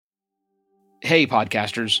Hey,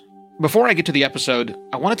 podcasters. Before I get to the episode,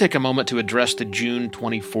 I want to take a moment to address the June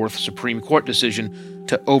 24th Supreme Court decision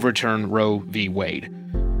to overturn Roe v. Wade.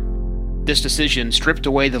 This decision stripped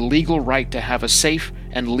away the legal right to have a safe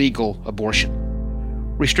and legal abortion.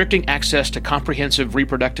 Restricting access to comprehensive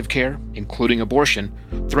reproductive care, including abortion,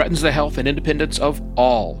 threatens the health and independence of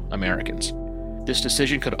all Americans. This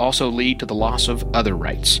decision could also lead to the loss of other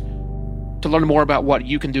rights. To learn more about what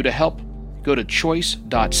you can do to help, go to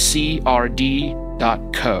choice.crd.co.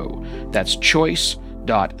 That's choice.crd.co.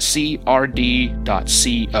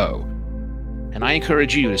 And I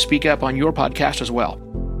encourage you to speak up on your podcast as well.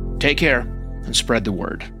 Take care and spread the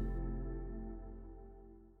word.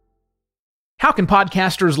 How can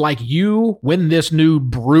podcasters like you win this new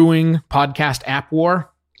brewing podcast app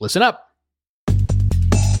war? Listen up.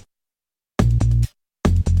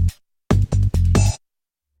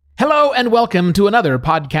 Hello and welcome to another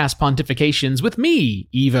Podcast Pontifications with me,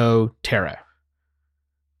 Evo Terra.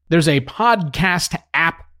 There's a podcast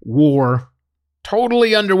app war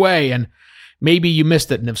totally underway, and maybe you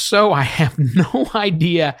missed it. And if so, I have no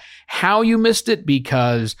idea how you missed it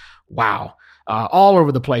because, wow, all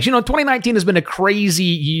over the place. 2019 has been a crazy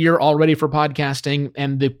year already for podcasting,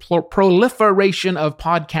 and the proliferation of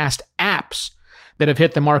podcast apps that have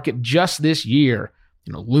hit the market just this year.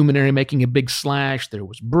 Luminary making a big splash. There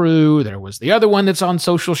was Brew. There was the other one that's on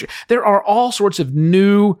social. There are all sorts of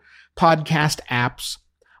new podcast apps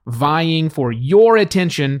vying for your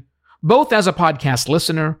attention, both as a podcast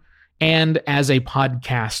listener and as a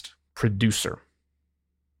podcast producer.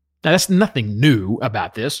 Now, that's nothing new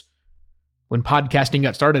about this. When podcasting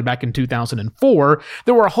got started back in 2004,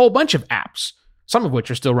 there were a whole bunch of apps, some of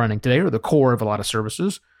which are still running today, or the core of a lot of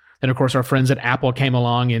services. And of course, our friends at Apple came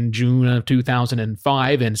along in June of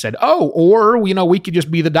 2005 and said, we could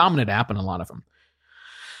just be the dominant app in a lot of them.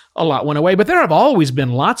 A lot went away, but there have always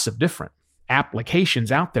been lots of different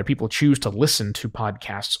applications out there people choose to listen to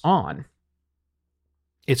podcasts on.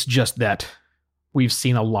 It's just that we've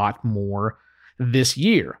seen a lot more this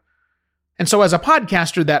year. And so as a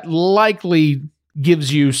podcaster, that likely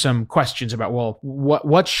gives you some questions about,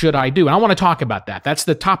 what should I do? And I want to talk about that. That's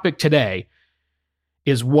the topic today.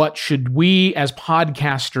 Is what should we as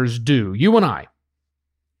podcasters do, you and I,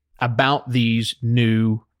 about these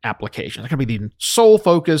new applications? That's going to be the sole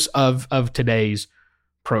focus of today's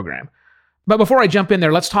program. But before I jump in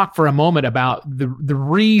there, let's talk for a moment about the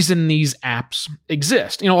reason these apps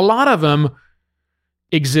exist. A lot of them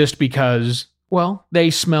exist because, they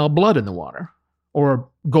smell blood in the water, or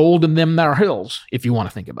gold in them there hills, if you want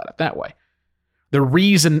to think about it that way. The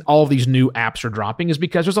reason all these new apps are dropping is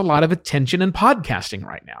because there's a lot of attention in podcasting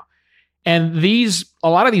right now. And a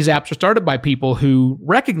lot of these apps are started by people who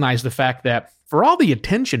recognize the fact that for all the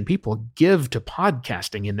attention people give to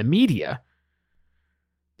podcasting in the media,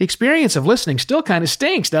 the experience of listening still kind of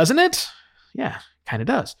stinks, doesn't it? Yeah, kind of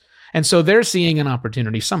does. And so they're seeing an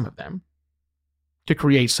opportunity, some of them, to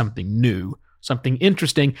create something new, something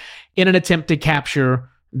interesting in an attempt to capture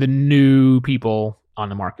the new people on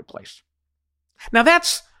the marketplace. Now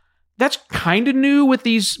that's kind of new with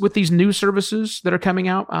these new services that are coming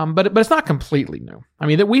out, but it's not completely new. I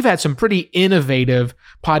mean, that we've had some pretty innovative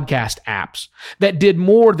podcast apps that did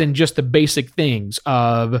more than just the basic things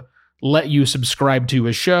of let you subscribe to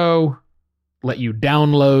a show, let you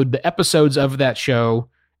download the episodes of that show,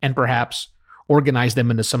 and perhaps organize them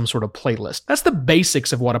into some sort of playlist. That's the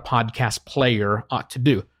basics of what a podcast player ought to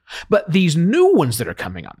do. But these new ones that are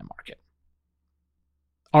coming on the market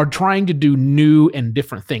are trying to do new and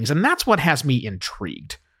different things. And that's what has me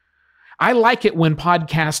intrigued. I like it when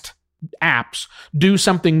podcast apps do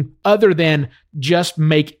something other than just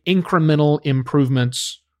make incremental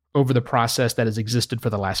improvements over the process that has existed for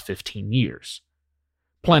the last 15 years.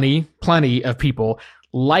 Plenty of people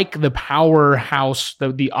like the powerhouse,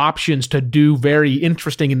 the options to do very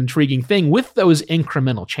interesting and intriguing thing with those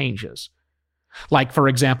incremental changes. Like, for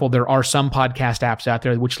example, there are some podcast apps out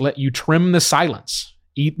there which let you trim the silence.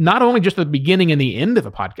 Not only just the beginning and the end of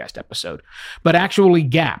a podcast episode, but actually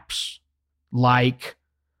gaps like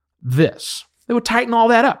this. They would tighten all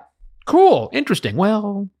that up. Cool, interesting.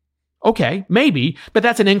 Well, okay, maybe, but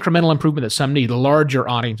that's an incremental improvement that some need. The larger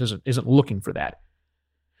audience isn't looking for that.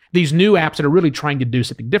 These new apps that are really trying to do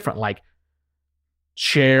something different, like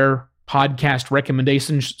share podcast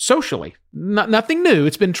recommendations socially. Nothing new.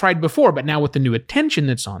 It's been tried before, but now with the new attention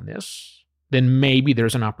that's on this, then maybe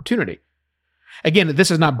there's an opportunity. Again, this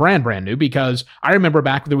is not brand new because I remember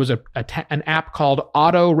back there was an app called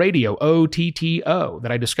Otto Radio, OTTO,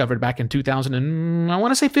 that I discovered back in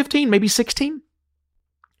 2015, maybe 16.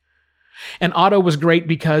 And Otto was great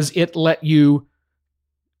because it let you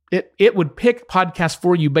It would pick podcasts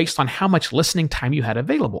for you based on how much listening time you had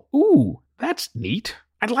available. Ooh, that's neat.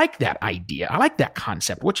 I like that idea. I like that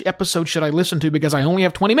concept. Which episode should I listen to because I only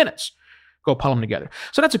have 20 minutes? Go pull them together.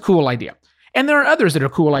 So that's a cool idea. And there are others that are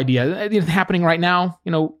cool ideas happening right now.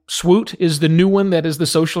 Swoot is the new one that is the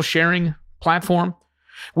social sharing platform.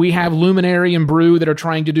 We have Luminary and Brew that are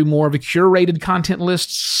trying to do more of a curated content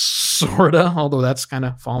list, sorta, although that's kind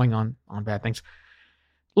of falling on bad things.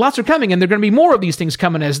 Lots are coming, and there are going to be more of these things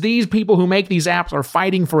coming as these people who make these apps are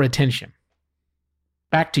fighting for attention.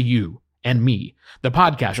 Back to you and me, the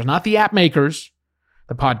podcasters, not the app makers,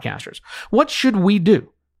 the podcasters. What should we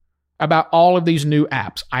do about all of these new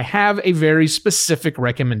apps? I have a very specific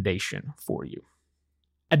recommendation for you.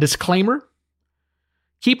 A disclaimer.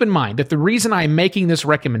 Keep in mind that the reason I'm making this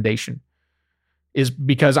recommendation is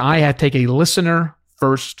because I have to take a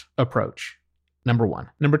listener-first approach. Number one.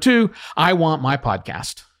 Number two, I want my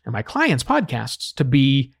podcast and my clients' podcasts to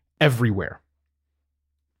be everywhere.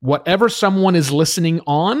 Whatever someone is listening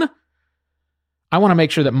on, I want to make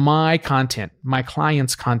sure that my content, my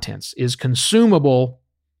clients' contents, is consumable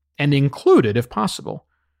and included, if possible,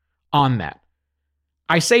 on that.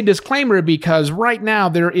 I say disclaimer because right now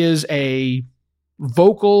there is a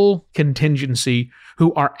vocal contingency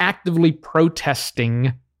who are actively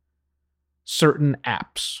protesting certain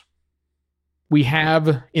apps. We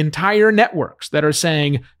have entire networks that are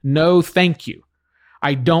saying, no, thank you.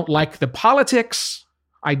 I don't like the politics.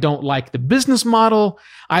 I don't like the business model.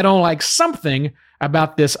 I don't like something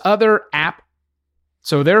about this other app.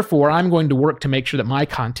 So therefore, I'm going to work to make sure that my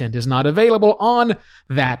content is not available on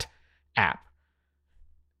that app.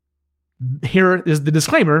 Here is the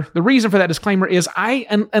disclaimer. The reason for that disclaimer is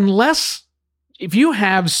unless if you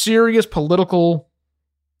have serious political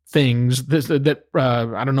things that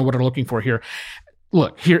I don't know what I'm looking for here.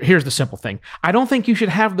 Look, here's the simple thing. I don't think you should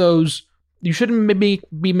have those. You shouldn't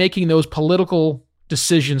be making those political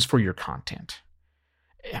decisions for your content.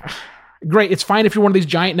 Great. It's fine if you're one of these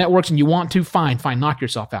giant networks and you want to. Fine, knock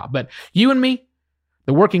yourself out. But you and me,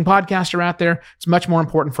 the working podcaster out there, it's much more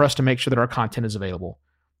important for us to make sure that our content is available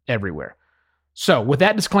everywhere. So with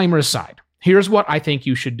that disclaimer aside, here's what I think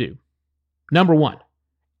you should do. Number one,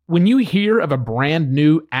 when you hear of a brand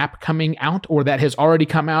new app coming out or that has already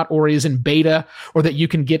come out or is in beta or that you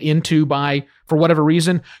can get into for whatever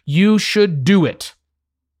reason, you should do it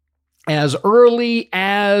as early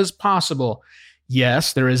as possible.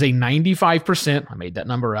 Yes, there is a 95%, I made that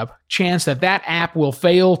number up, chance that app will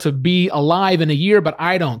fail to be alive in a year, but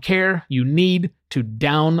I don't care. You need to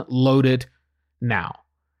download it now.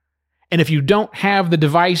 And if you don't have the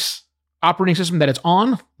device operating system that it's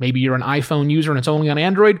on, maybe you're an iPhone user and it's only on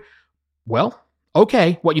Android, well,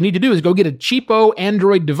 okay, what you need to do is go get a cheapo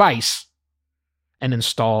Android device and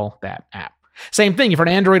install that app. Same thing, if you're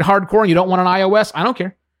an Android hardcore and you don't want an iOS, I don't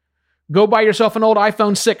care. Go buy yourself an old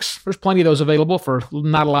iPhone 6. There's plenty of those available for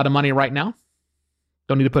not a lot of money right now.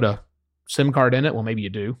 Don't need to put a SIM card in it. Well, maybe you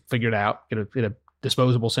do. Figure it out. Get a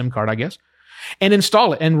disposable SIM card, I guess. And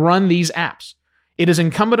install it and run these apps. It is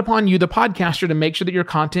incumbent upon you, the podcaster, to make sure that your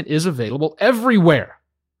content is available everywhere.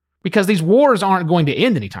 Because these wars aren't going to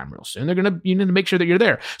end anytime real soon. You need to make sure that you're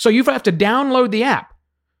there. So you have to download the app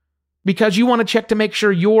because you want to check to make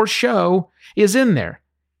sure your show is in there.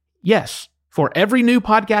 Yes. For every new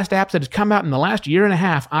podcast app that has come out in the last year and a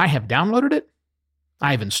half, I have downloaded it,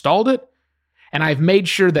 I've installed it, and I've made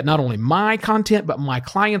sure that not only my content, but my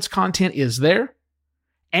client's content is there,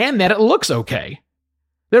 and that it looks okay.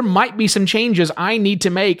 There might be some changes I need to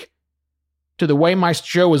make to the way my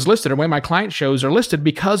show is listed or the way my client shows are listed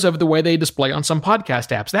because of the way they display on some podcast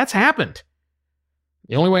apps. That's happened.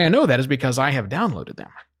 The only way I know that is because I have downloaded them.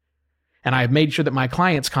 And I've made sure that my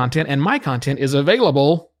client's content and my content is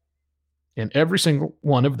available in every single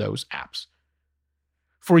one of those apps.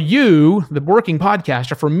 For you, the working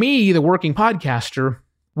podcaster, for me, the working podcaster,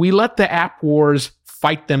 we let the app wars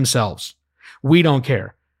fight themselves. We don't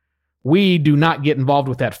care. We do not get involved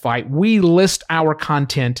with that fight. We list our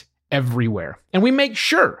content everywhere. And we make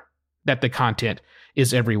sure that the content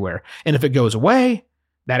is everywhere. And if it goes away,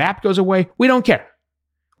 that app goes away, we don't care.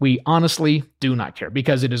 We honestly do not care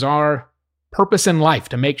because it is our purpose in life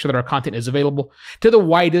to make sure that our content is available to the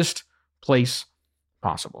widest place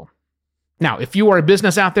possible. Now, if you are a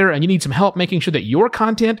business out there and you need some help making sure that your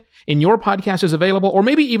content in your podcast is available, or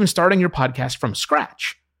maybe even starting your podcast from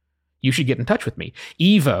scratch, you should get in touch with me,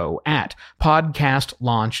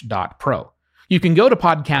 evo@podcastlaunch.pro. You can go to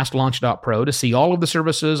podcastlaunch.pro to see all of the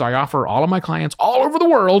services I offer all of my clients all over the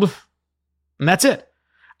world. And that's it.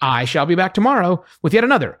 I shall be back tomorrow with yet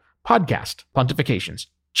another Podcast Pontifications.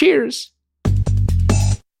 Cheers.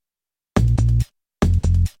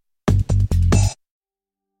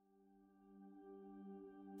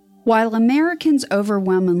 While Americans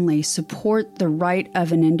overwhelmingly support the right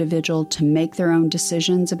of an individual to make their own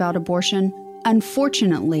decisions about abortion,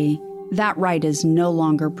 unfortunately, that right is no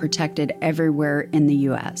longer protected everywhere in the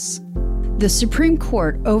U.S. The Supreme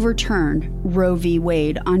Court overturned Roe v.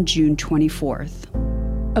 Wade on June 24th.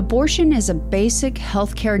 Abortion is a basic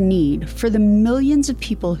healthcare need for the millions of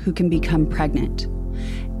people who can become pregnant.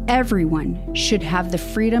 Everyone should have the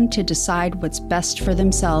freedom to decide what's best for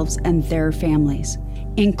themselves and their families,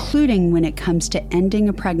 including when it comes to ending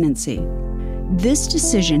a pregnancy. This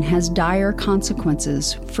decision has dire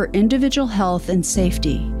consequences for individual health and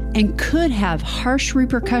safety and could have harsh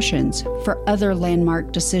repercussions for other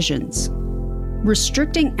landmark decisions.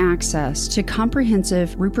 Restricting access to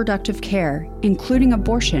comprehensive reproductive care, including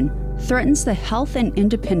abortion, threatens the health and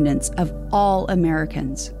independence of all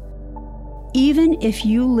Americans. Even if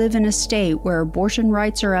you live in a state where abortion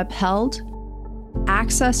rights are upheld,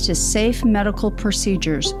 access to safe medical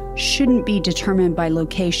procedures shouldn't be determined by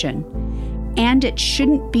location, and it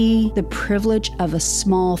shouldn't be the privilege of a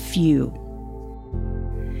small few.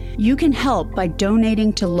 You can help by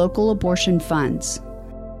donating to local abortion funds.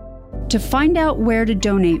 To find out where to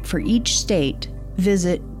donate for each state,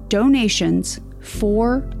 visit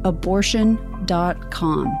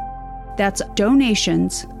donationsforabortion.com. That's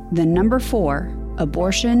donations, 4,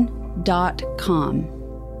 abortion.com.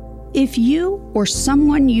 If you or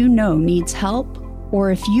someone you know needs help,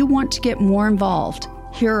 or if you want to get more involved,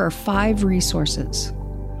 here are 5 resources.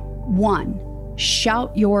 1.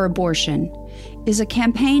 Shout Your Abortion is a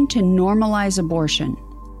campaign to normalize abortion.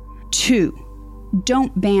 2.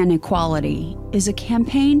 Don't Ban Equality is a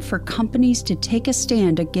campaign for companies to take a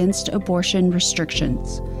stand against abortion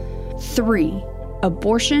restrictions. 3.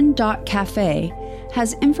 Abortion.cafe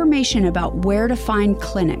has information about where to find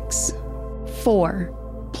clinics. 4.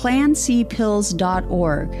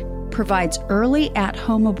 PlanCpills.org provides early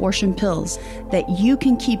at-home abortion pills that you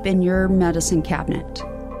can keep in your medicine cabinet.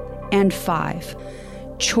 And 5.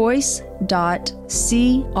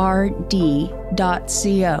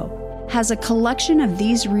 Choice.crd.co has a collection of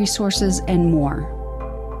these resources and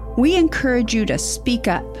more. We encourage you to speak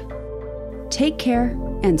up, take care,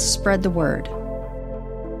 and spread the word.